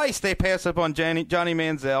 Twice they pass up on Johnny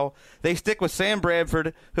Manziel. They stick with Sam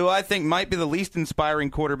Bradford, who I think might be the least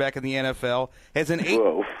inspiring quarterback in the NFL. Has an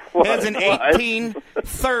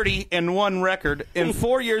 18-30-1 record in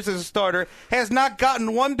 4 years as a starter. Has not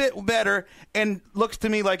gotten one bit better and looks to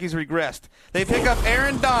me like he's regressed. They pick up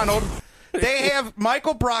Aaron Donald. They have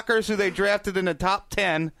Michael Brockers, who they drafted in the top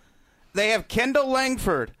 10. They have Kendall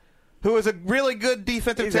Langford, who is a really good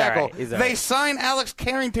defensive tackle. All right. They sign Alex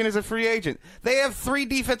Carrington as a free agent. They have 3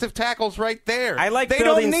 defensive tackles right there. They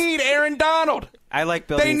don't need Aaron Donald.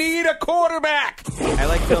 They need a quarterback. I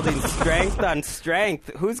like building strength on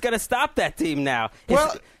strength. Who's going to stop that team now?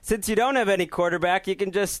 Since you don't have any quarterback, you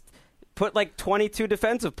can just put like 22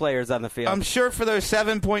 defensive players on the field. I'm sure for those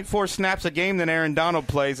 7.4 snaps a game that Aaron Donald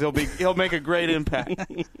plays, he'll make a great impact.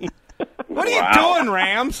 What are you doing,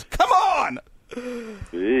 Rams? Come on.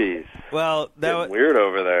 Jeez. Well, that was weird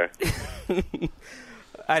over there.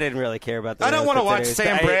 I didn't really care about that. I don't want to watch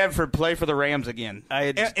Sam Bradford play for the Rams again.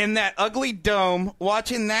 In that ugly dome,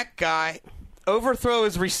 watching that guy overthrow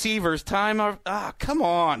his receivers come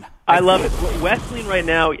on. I love it. Wesleyan right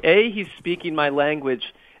now, he's speaking my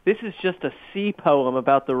language. This is just a sea poem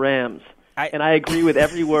about the Rams, and I agree with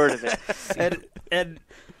every word of it. And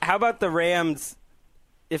how about the Rams?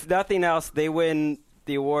 If nothing else, they win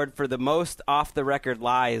the award for the most off-the-record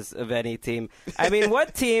lies of any team. I mean,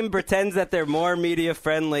 what team pretends that they're more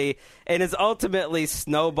media-friendly and is ultimately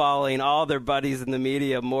snowballing all their buddies in the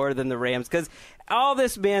media more than the Rams? Because all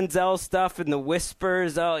this Manziel stuff and the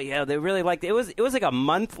whispers, they really liked it. It was like a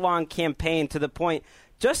month-long campaign to the point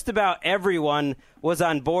just about everyone was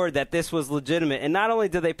on board that this was legitimate. And not only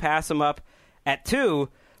did they pass him up at 2,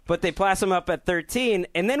 but they pass him up at 13,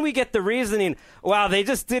 and then we get the reasoning, wow, they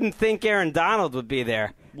just didn't think Aaron Donald would be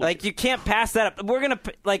there. Like, you can't pass that up. We're going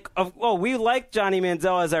to, we like Johnny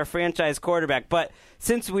Manziel as our franchise quarterback, but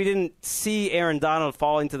since we didn't see Aaron Donald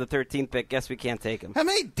falling to the 13th pick, guess we can't take him. How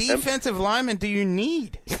many defensive linemen do you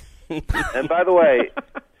need? And by the way,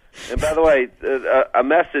 a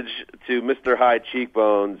message to Mr. High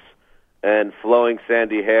Cheekbones and flowing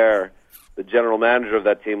sandy hair, the general manager of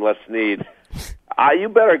that team, Les Snead. You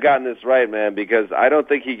better gotten this right, man, because I don't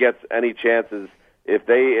think he gets any chances if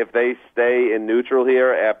they stay in neutral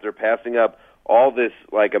here after passing up all this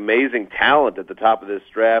amazing talent at the top of this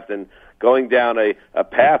draft and going down a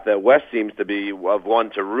path that West seems to be of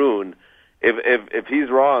one to ruin. If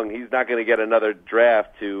he's wrong, he's not going to get another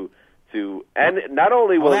draft and not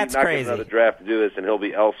only will he not get another draft to do this, and he'll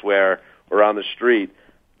be elsewhere or on the street.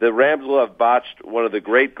 The Rams will have botched one of the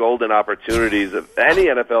great golden opportunities of any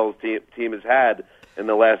NFL team has had in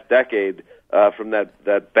the last decade from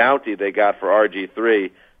that bounty they got for RG3.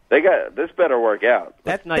 This better work out.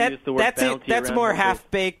 Let's not use the word bounty. That's more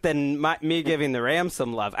half-baked than me giving the Rams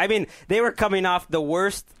some love. I mean, they were coming off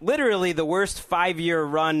literally the worst 5-year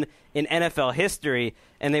run in NFL history,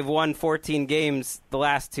 and they've won 14 games the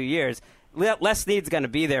last 2 years. Les Snead's going to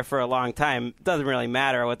be there for a long time. Doesn't really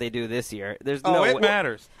matter what they do this year. It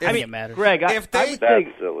matters. It matters. Greg, that's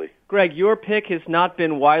silly. Greg, your pick has not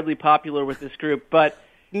been widely popular with this group, but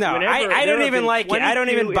no, I don't even like it. I don't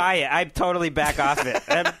even buy it. I totally back off it.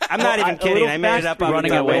 I'm not even kidding. I made it up on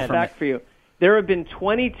running away from it. For you. There have been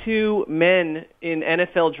 22 men in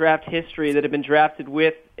NFL draft history that have been drafted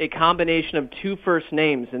with a combination of 2 first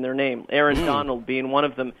names in their name, Aaron Donald being one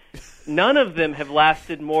of them. None of them have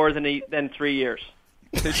lasted more than 3 years.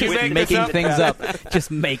 Just making things up.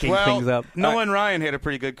 Just making things up. Nolan Ryan had a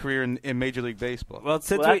pretty good career in Major League Baseball.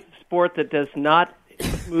 That's a sport that does not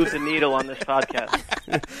move the needle on this podcast.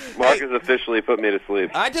 Mark has officially put me to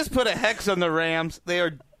sleep. I just put a hex on the Rams. They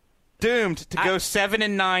are doomed to go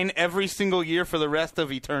 7-9 every single year for the rest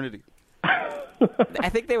of eternity. I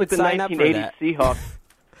think they would the sign up for that. Seahawks.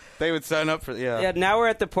 They would sign up for Yeah, now we're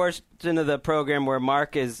at the portion of the program where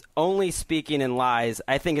Mark is only speaking in lies.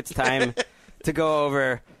 I think it's time to go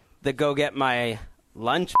over the go get my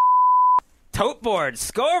lunch tote board,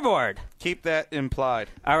 scoreboard. Keep that implied.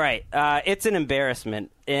 All right. It's an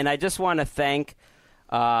embarrassment, and I just want to thank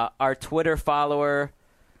our Twitter follower,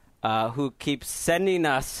 who keeps sending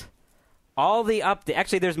us all the updates.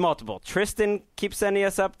 Actually, there's multiple. Tristan keeps sending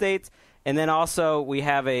us updates, and then also we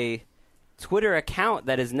have a Twitter account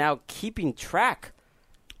that is now keeping track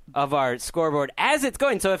of our scoreboard as it's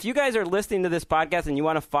going. So if you guys are listening to this podcast and you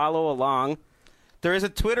want to follow along, there is a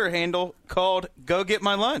Twitter handle called Go Get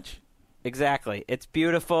My Lunch. Exactly. It's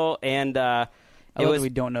beautiful, and we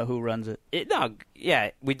don't know who runs it.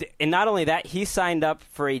 And not only that, he signed up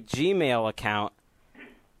for a Gmail account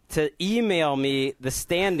to email me the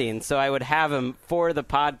standings so I would have him for the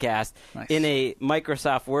podcast in a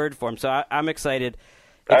Microsoft Word form. So I'm excited.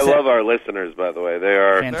 I love our listeners, by the way.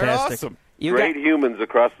 They're awesome. Great humans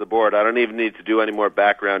across the board. I don't even need to do any more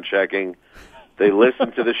background checking. They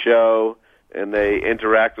listen to the show, and they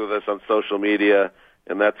interact with us on social media,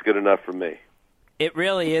 and that's good enough for me. It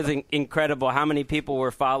really is incredible how many people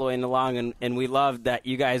were following along, and we loved that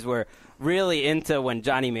you guys were really into when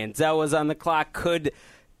Johnny Manziel was on the clock. Could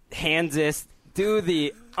Hansis do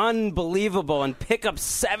the unbelievable and pick up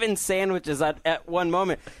 7 sandwiches at one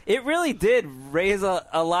moment? It really did raise a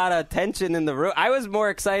lot of tension in the room. I was more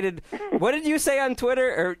excited. What did you say on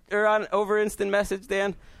Twitter or on over instant message,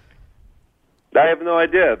 Dan? I have no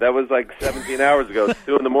idea. That was like 17 hours ago. It's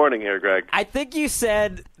 2 in the morning here, Greg. I think you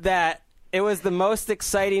said that it was the most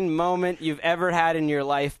exciting moment you've ever had in your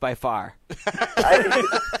life by far.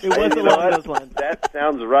 It was along those lines. That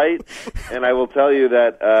sounds right, and I will tell you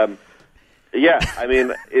that,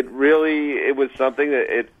 it was something that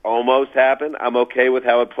it almost happened. I'm okay with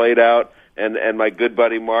how it played out, and my good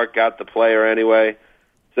buddy Mark got the player anyway.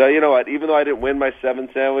 So you know what? Even though I didn't win my 7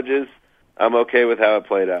 sandwiches, I'm okay with how it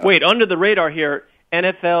played out. Wait, under the radar here,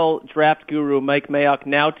 NFL draft guru Mike Mayock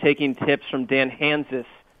now taking tips from Dan Hansis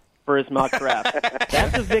for his mock draft.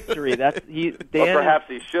 That's a victory. Well, perhaps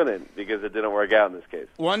he shouldn't, because it didn't work out in this case.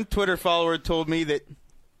 One Twitter follower told me that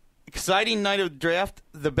exciting night of draft,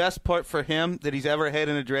 the best part for him that he's ever had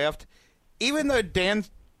in a draft, even though Dan's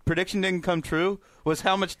prediction didn't come true, was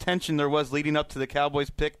how much tension there was leading up to the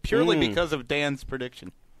Cowboys pick, purely because of Dan's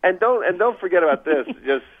prediction. And don't forget about this.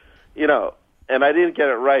 Just, and I didn't get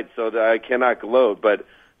it right, so that I cannot gloat, but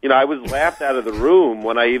I was laughed out of the room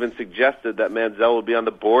when I even suggested that Manziel would be on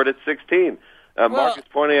the board at 16. Mark is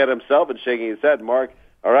pointing at himself and shaking his head. Mark,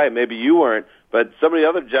 all right, maybe you weren't, but some of the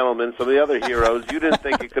other gentlemen, some of the other heroes, you didn't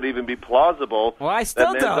think it could even be plausible that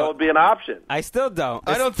Manziel would be an option. I still don't.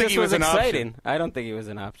 I don't think he was an option. I don't think he was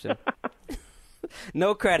an option.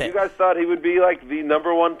 No credit. You guys thought he would be like the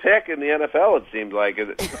number 1 pick in the NFL, it seemed like,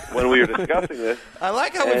 when we were discussing this. I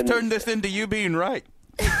like how we've turned this into you being right.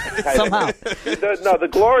 Somehow. No, the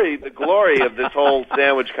glory of this whole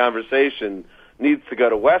sandwich conversation needs to go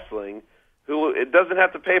to Wessling, who it doesn't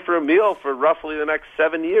have to pay for a meal for roughly the next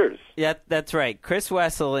 7 years. Yeah, that's right. Chris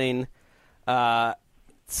Wessling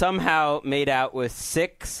somehow made out with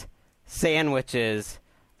 6 sandwiches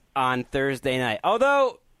on Thursday night.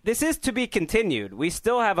 Although this is to be continued. We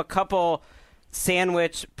still have a couple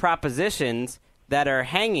sandwich propositions that are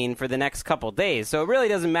hanging for the next couple days. So it really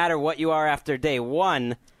doesn't matter what you are after day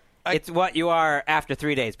 1. It's what you are after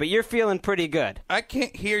 3 days. But you're feeling pretty good. I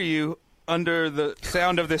can't hear you under the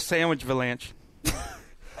sound of this sandwich avalanche.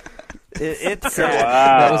 It's Wow.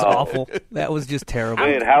 That was awful. That was just terrible.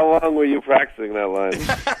 Man, how long were you practicing that line?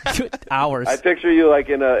 Hours. I picture you like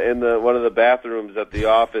in one of the bathrooms at the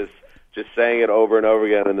office, just saying it over and over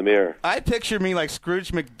again in the mirror. I picture me like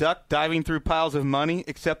Scrooge McDuck diving through piles of money,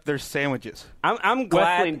 except there's sandwiches. I'm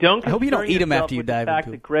glad. Wessling, I hope you don't eat them after you dive the fact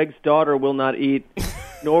into that Greg's daughter will not eat,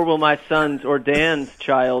 nor will my son's or Dan's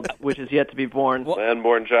child, which is yet to be born, My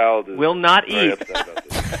unborn child will not very eat upset about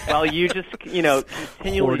this. while you just, continually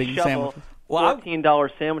Hoarding shovel sandwiches.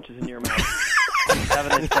 $14 sandwiches in your mouth.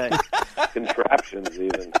 Having a day. Contraptions,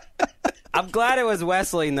 even. I'm glad it was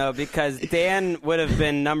Wessling, though, because Dan would have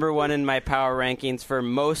been number 1 in my power rankings for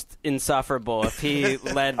most insufferable if he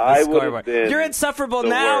led the I would have scoreboard. been You're insufferable the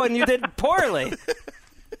now, worst. and you did poorly.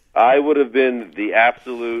 I would have been the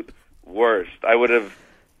absolute worst. I would have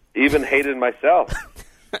even hated myself.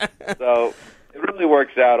 So it really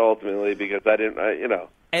works out ultimately because I didn't,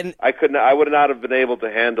 And I would not have been able to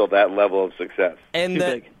handle that level of success.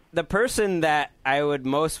 And the person that I would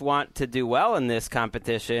most want to do well in this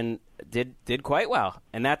competition did quite well,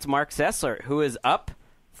 and that's Mark Sessler, who is up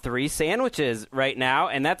 3 sandwiches right now,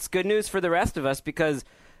 and that's good news for the rest of us because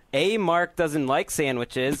A, Mark doesn't like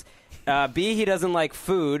sandwiches, B, he doesn't like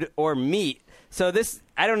food or meat. So this,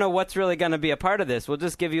 I don't know what's really going to be a part of this. We'll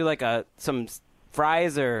just give you like some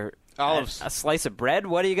fries or olives, a slice of bread.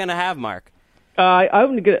 What are you going to have, Mark?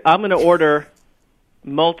 I'm going to order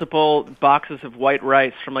multiple boxes of white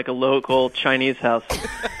rice from like a local Chinese house.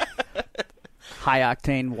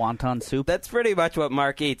 high-octane wonton soup. That's pretty much what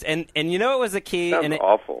Mark eats. And you know it was a key. Sounds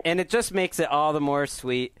awful. And it just makes it all the more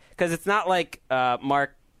sweet because it's not like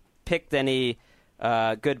Mark picked any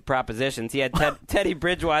good propositions. He had Teddy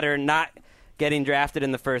Bridgewater not getting drafted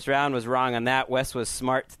in the first round was wrong on that. Wes was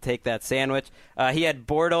smart to take that sandwich. He had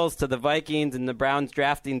Bortles to the Vikings and the Browns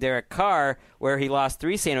drafting Derek Carr, where he lost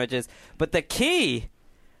 3 sandwiches. But the key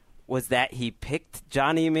was that he picked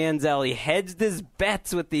Johnny Manziel. He hedged his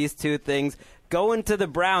bets with these 2 things going to the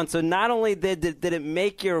Browns. So not only did it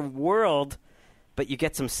make your world, but you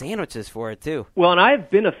get some sandwiches for it too. Well, and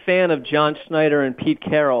I've been a fan of John Schneider and Pete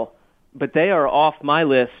Carroll, but they are off my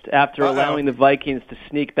list after allowing the Vikings to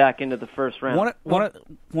sneak back into the first round.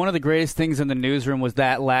 One of the greatest things in the newsroom was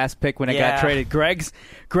that last pick when it got traded.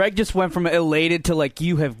 Greg just went from elated to like,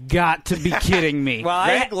 you have got to be kidding me. Well,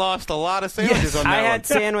 Greg lost a lot of sandwiches on that I had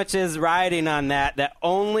sandwiches riding on that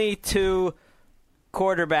only 2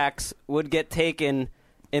 quarterbacks would get taken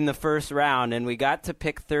in the first round, and we got to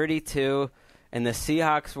pick 32, and the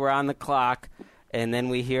Seahawks were on the clock. And then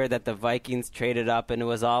we hear that the Vikings traded up, and it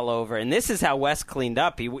was all over. And this is how Wes cleaned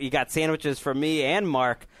up. He got sandwiches for me and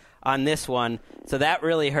Mark on this one, so that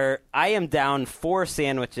really hurt. I am down 4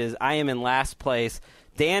 sandwiches. I am in last place.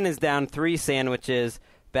 Dan is down 3 sandwiches.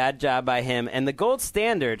 Bad job by him. And the gold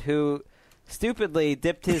standard, who stupidly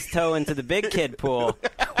dipped his toe into the big kid pool,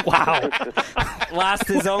 lost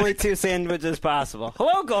his only 2 sandwiches possible.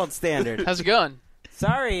 Hello, gold standard. How's it going?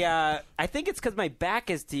 Sorry, I think it's because my back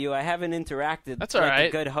is to you. I haven't interacted That's all like right. a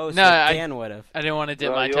good host like Dan would have. I didn't want to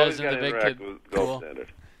dip my toes in the big kid pool.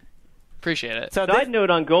 Appreciate it. So side note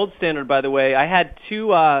on Gold Standard, by the way, I had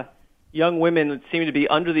 2 young women that seemed to be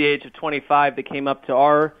under the age of 25 that came up to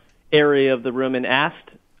our area of the room and asked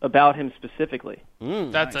about him specifically.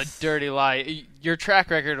 That's a dirty lie. Your track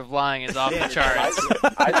record of lying is off the charts.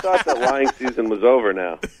 I thought that lying season was over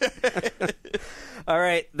now. All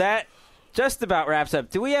right, that just about wraps up.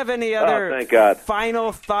 Do we have any other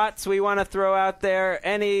final thoughts we want to throw out there?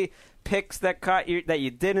 Any picks that caught you that you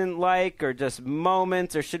didn't like, or just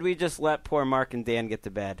moments, or should we just let poor Mark and Dan get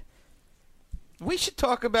to bed? We should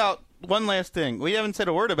talk about one last thing. We haven't said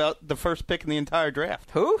a word about the first pick in the entire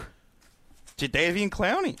draft. Who? Jadeveon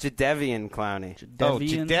Clowney. Jadeveon Clowney.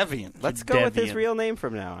 Jadeveon. Let's go with his real name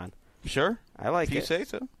from now on. Sure. I like it. If you say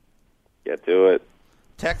so. Get to it.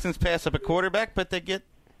 Texans pass up a quarterback, but they get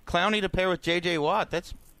Clowney to pair with J.J. Watt.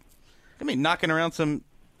 That's going to be knocking around some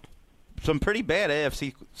pretty bad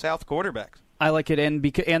AFC South quarterbacks. I like it,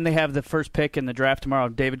 and they have the first pick in the draft tomorrow.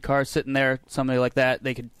 David Carr sitting there, somebody like that.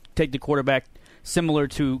 They could take the quarterback similar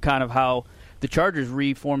to kind of how the Chargers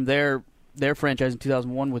reformed their franchise in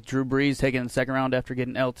 2001 with Drew Brees taking in the second round after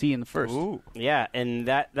getting LT in the first. Ooh. Yeah, and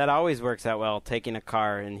that always works out well, taking a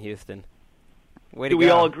Carr in Houston. Do we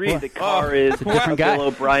all agree that Carr is a Bill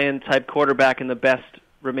O'Brien-type quarterback and the best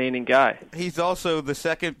remaining guy? He's also the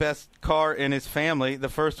second best Carr in his family, the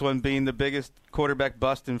first one being the biggest quarterback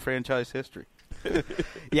bust in franchise history.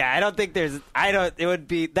 Yeah, I don't think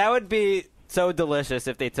that would be so delicious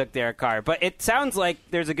if they took Derek Carr. But it sounds like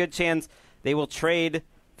there's a good chance they will trade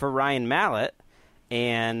for Ryan Mallett,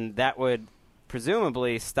 and that would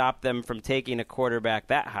presumably stop them from taking a quarterback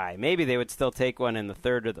that high. Maybe they would still take one in the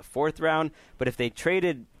 3rd or the 4th round, but if they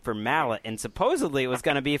traded for Mallett, and supposedly it was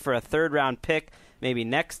going to be for a 3rd-round pick, maybe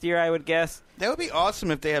next year, I would guess. That would be awesome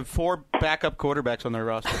if they had 4 backup quarterbacks on their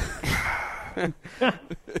roster.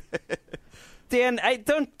 Dan,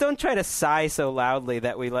 don't try to sigh so loudly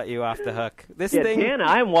that we let you off the hook. Dan,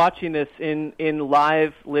 I'm watching this in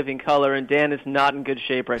live living color, and Dan is not in good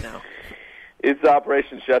shape right now. It's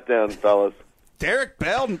Operation Shutdown, fellas. Derek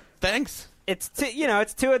Bell, thanks. It's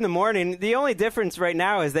 2 in the morning. The only difference right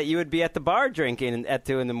now is that you would be at the bar drinking at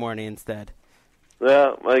 2 in the morning instead.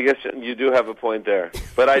 Well, I guess you do have a point there.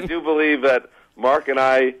 But I do believe that Mark and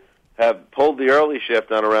I have pulled the early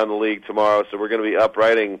shift on Around the League tomorrow, so we're going to be up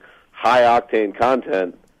writing high-octane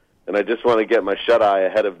content, and I just want to get my shut-eye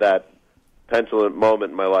ahead of that petulant moment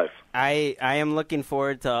in my life. I am looking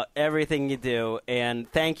forward to everything you do,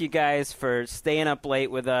 and thank you guys for staying up late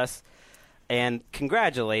with us, and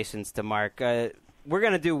congratulations to Mark. We're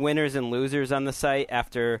going to do winners and losers on the site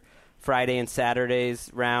after Friday and Saturday's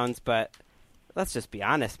rounds, but let's just be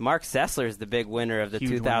honest. Mark Sessler is the big winner of the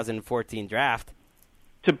 2014 draft.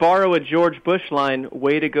 To borrow a George Bush line,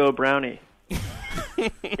 way to go, Brownie.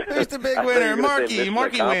 There's the big winner, Marky.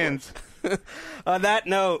 Marky wins. On that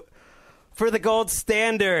note, for the gold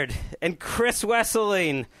standard and Chris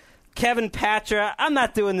Wesseling, Kevin Patra, I'm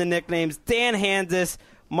not doing the nicknames, Dan Hansis,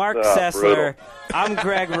 Mark Sessler, I'm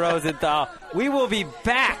Greg Rosenthal. We will be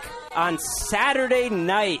back on Saturday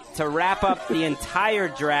night to wrap up the entire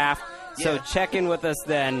draft, so check in with us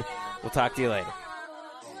then. We'll talk to you later.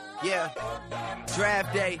 Yeah,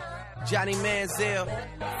 draft day, Johnny Manziel.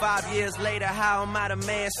 5 years later, how am I the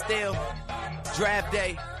man still? Draft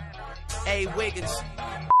day, A. Wiggins.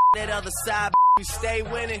 That other side, you stay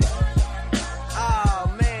winning.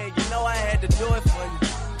 Oh, man, you know I had to do it for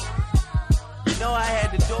you. You know I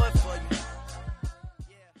had to do it for you.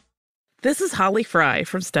 This is Holly Fry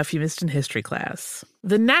from Stuff You Missed in History class.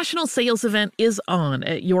 The national sales event is on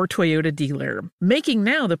at your Toyota dealer, making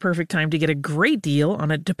now the perfect time to get a great deal on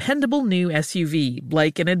a dependable new SUV,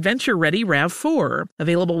 like an adventure-ready RAV4.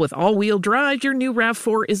 Available with all-wheel drive, your new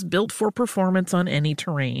RAV4 is built for performance on any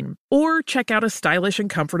terrain. Or check out a stylish and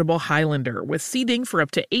comfortable Highlander with seating for up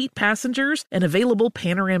to 8 passengers and available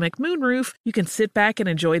panoramic moonroof. You can sit back and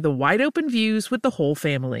enjoy the wide-open views with the whole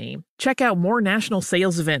family. Check out more national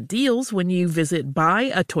sales event deals when you visit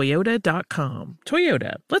buyatoyota.com.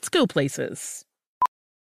 Toyota, let's go places.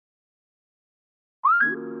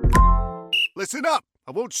 Listen up.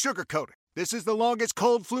 I won't sugarcoat it. This is the longest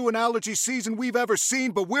cold, flu, and allergy season we've ever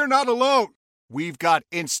seen, but we're not alone. We've got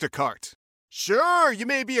Instacart. Sure, you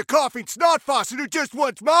may be a coughing snot faucet who just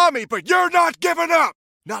wants mommy, but you're not giving up.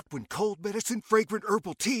 Not when cold medicine, fragrant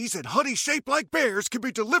herbal teas, and honey shaped like bears can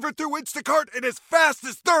be delivered through Instacart in as fast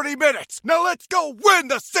as 30 minutes. Now let's go win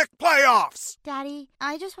the sick playoffs. Daddy,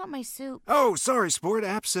 I just want my soup. Oh, sorry, Sport.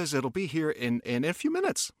 App says it'll be here in a few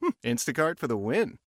minutes. Instacart for the win.